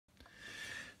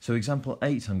So example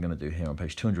 8 I'm going to do here on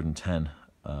page 210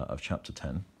 of chapter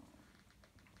 10.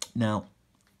 Now,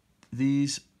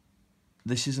 this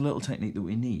is a little technique that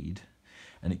we need,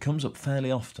 and it comes up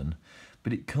fairly often,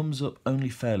 but it comes up only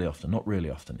fairly often, not really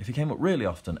often. If it came up really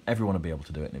often, everyone would be able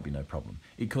to do it and it'd be no problem.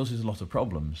 It causes a lot of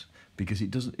problems because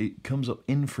it comes up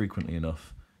infrequently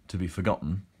enough to be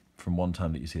forgotten from one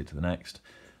time that you see it to the next,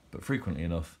 but frequently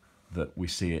enough that we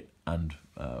see it and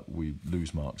we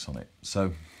lose marks on it.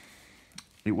 So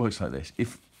it works like this.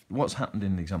 If what's happened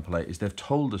in example 8 is they've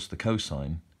told us the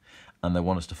cosine and they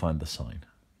want us to find the sine.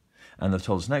 And they've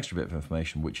told us an extra bit of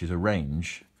information, which is a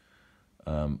range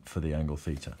for the angle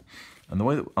theta. And the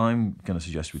way that I'm going to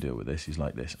suggest we deal with this is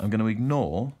like this. I'm going to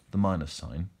ignore the minus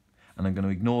sign, and I'm going to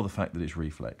ignore the fact that it's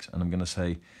reflex. And I'm going to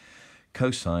say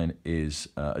cosine is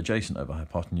adjacent over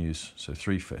hypotenuse, so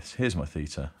 3/5. Here's my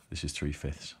theta, this is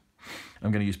 3/5.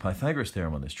 I'm going to use Pythagoras'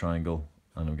 theorem on this triangle,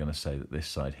 and I'm going to say that this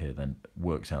side here then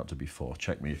works out to be 4.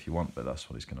 Check me if you want, but that's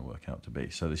what it's going to work out to be.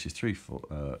 So this is 3,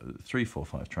 4,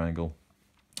 5 triangle.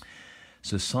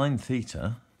 So sine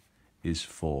theta is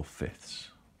 4/5.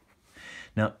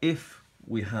 Now, if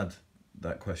we had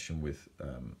that question with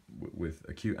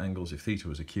acute angles, if theta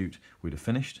was acute, we'd have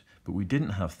finished, but we didn't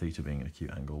have theta being an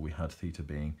acute angle, we had theta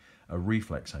being a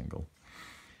reflex angle.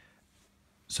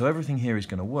 So everything here is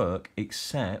going to work,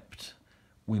 except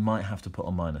we might have to put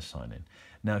a minus sign in.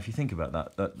 Now, if you think about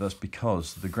that, that's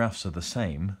because the graphs are the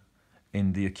same.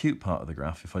 In the acute part of the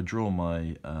graph, if I draw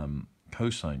my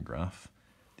cosine graph,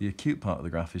 the acute part of the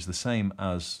graph is the same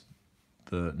as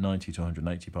the 90 to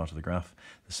 180 part of the graph,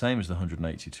 the same as the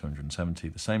 180 to 270,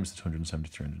 the same as the 270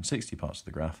 to 360 parts of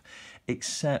the graph,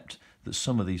 except that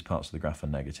some of these parts of the graph are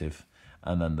negative,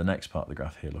 and then the next part of the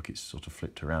graph here, look, it's sort of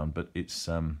flipped around, but it's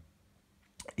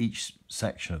each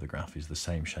section of the graph is the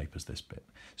same shape as this bit.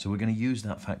 So we're going to use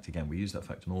that fact again. We use that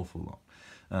fact an awful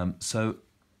lot. So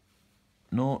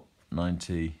 0,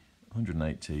 90,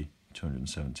 180,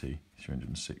 270,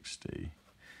 360.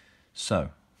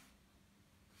 So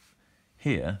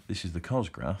here, this is the cos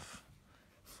graph.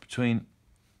 Between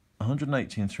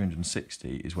 180 and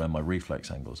 360 is where my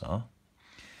reflex angles are.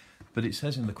 But it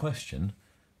says in the question,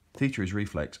 theta is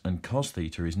reflex and cos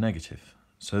theta is negative.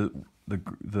 So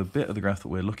the bit of the graph that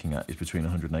we're looking at is between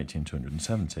 180 and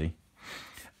 270.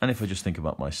 And if I just think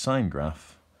about my sine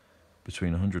graph,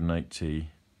 between 180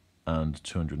 and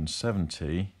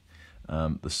 270,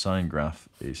 the sine graph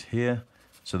is here,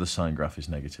 so the sine graph is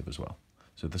negative as well.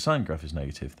 So if the sine graph is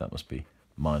negative, that must be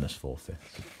minus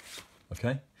 4/5.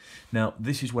 Okay? Now,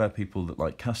 this is where people that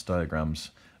like cast diagrams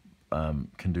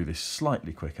can do this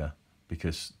slightly quicker,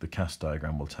 because the cast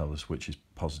diagram will tell us which is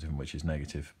positive and which is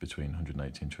negative between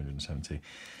 180 and 270.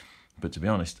 But to be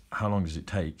honest, how long does it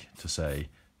take to say,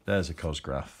 there's a cos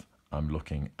graph, I'm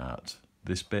looking at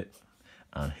this bit,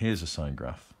 and here's a sine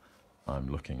graph, I'm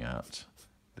looking at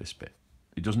this bit.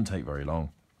 It doesn't take very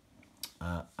long.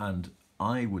 And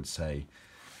I would say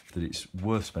that it's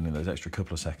worth spending those extra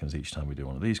couple of seconds each time we do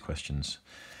one of these questions.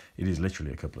 It is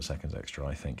literally a couple of seconds extra,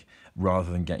 I think,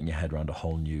 rather than getting your head around a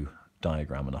whole new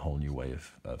diagram and a whole new way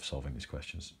of solving these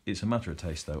questions. It's a matter of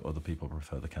taste, though. Other people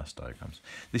prefer the cast diagrams.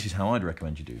 This is how I'd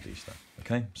recommend you do these, though.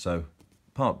 Okay, so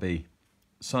part B,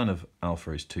 sine of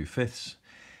alpha is 2/5.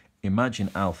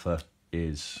 Imagine alpha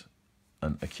is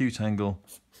an acute angle.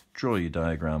 Draw your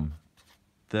diagram.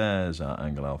 There's our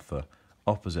angle alpha.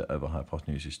 Opposite over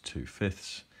hypotenuse is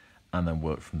 2/5, and then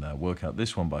work from there. Work out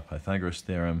this one by Pythagoras'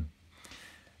 theorem.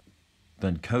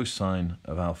 Then cosine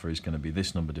of alpha is going to be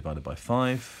this number divided by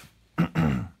 5,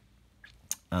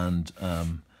 and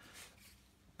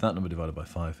that number divided by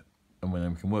 5, and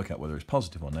then we can work out whether it's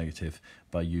positive or negative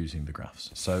by using the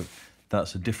graphs. So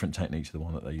that's a different technique to the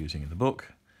one that they're using in the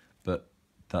book, but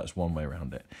that's one way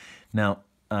around it. Now,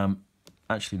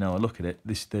 actually, now I look at it,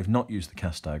 they've not used the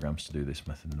cast diagrams to do this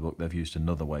method in the book. They've used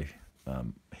another way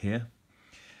here,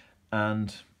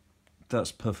 and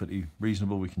that's perfectly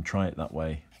reasonable. We can try it that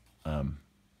way.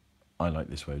 I like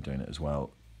this way of doing it as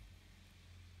well.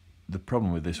 The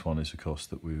problem with this one is, of course,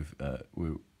 that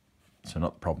so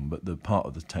not the problem, but the part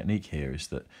of the technique here is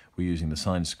that we're using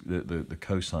the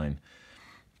cosine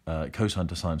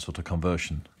to sine sort of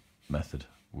conversion method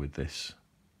with this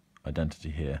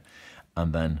identity here,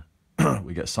 and then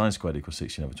we get sine squared equals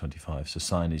 16 over 25, so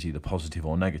sine is either positive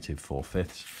or negative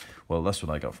 4/5. Well, that's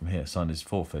what I got from here. Sine is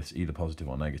 4/5, either positive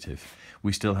or negative.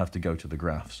 We still have to go to the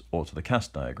graphs or to the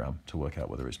cast diagram to work out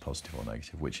whether it's positive or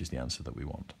negative, which is the answer that we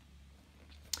want.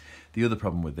 The other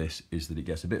problem with this is that it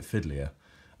gets a bit fiddlier,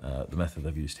 the method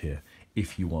I've used here,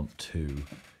 if you want to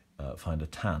find a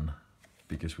tan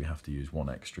because we have to use one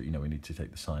extra. You know, we need to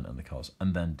take the sine and the cos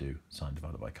and then do sine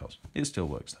divided by cos. It still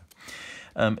works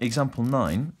though. Example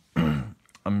 9,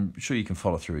 I'm sure you can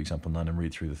follow through example 9 and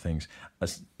read through the things.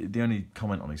 The only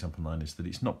comment on example 9 is that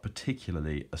it's not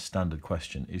particularly a standard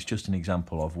question. It's just an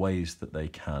example of ways that they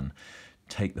can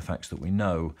take the facts that we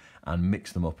know and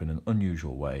mix them up in an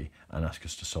unusual way and ask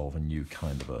us to solve a new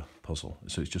kind of a puzzle.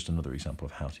 So it's just another example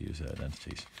of how to use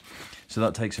identities. So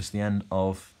that takes us to the end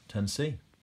of 10C.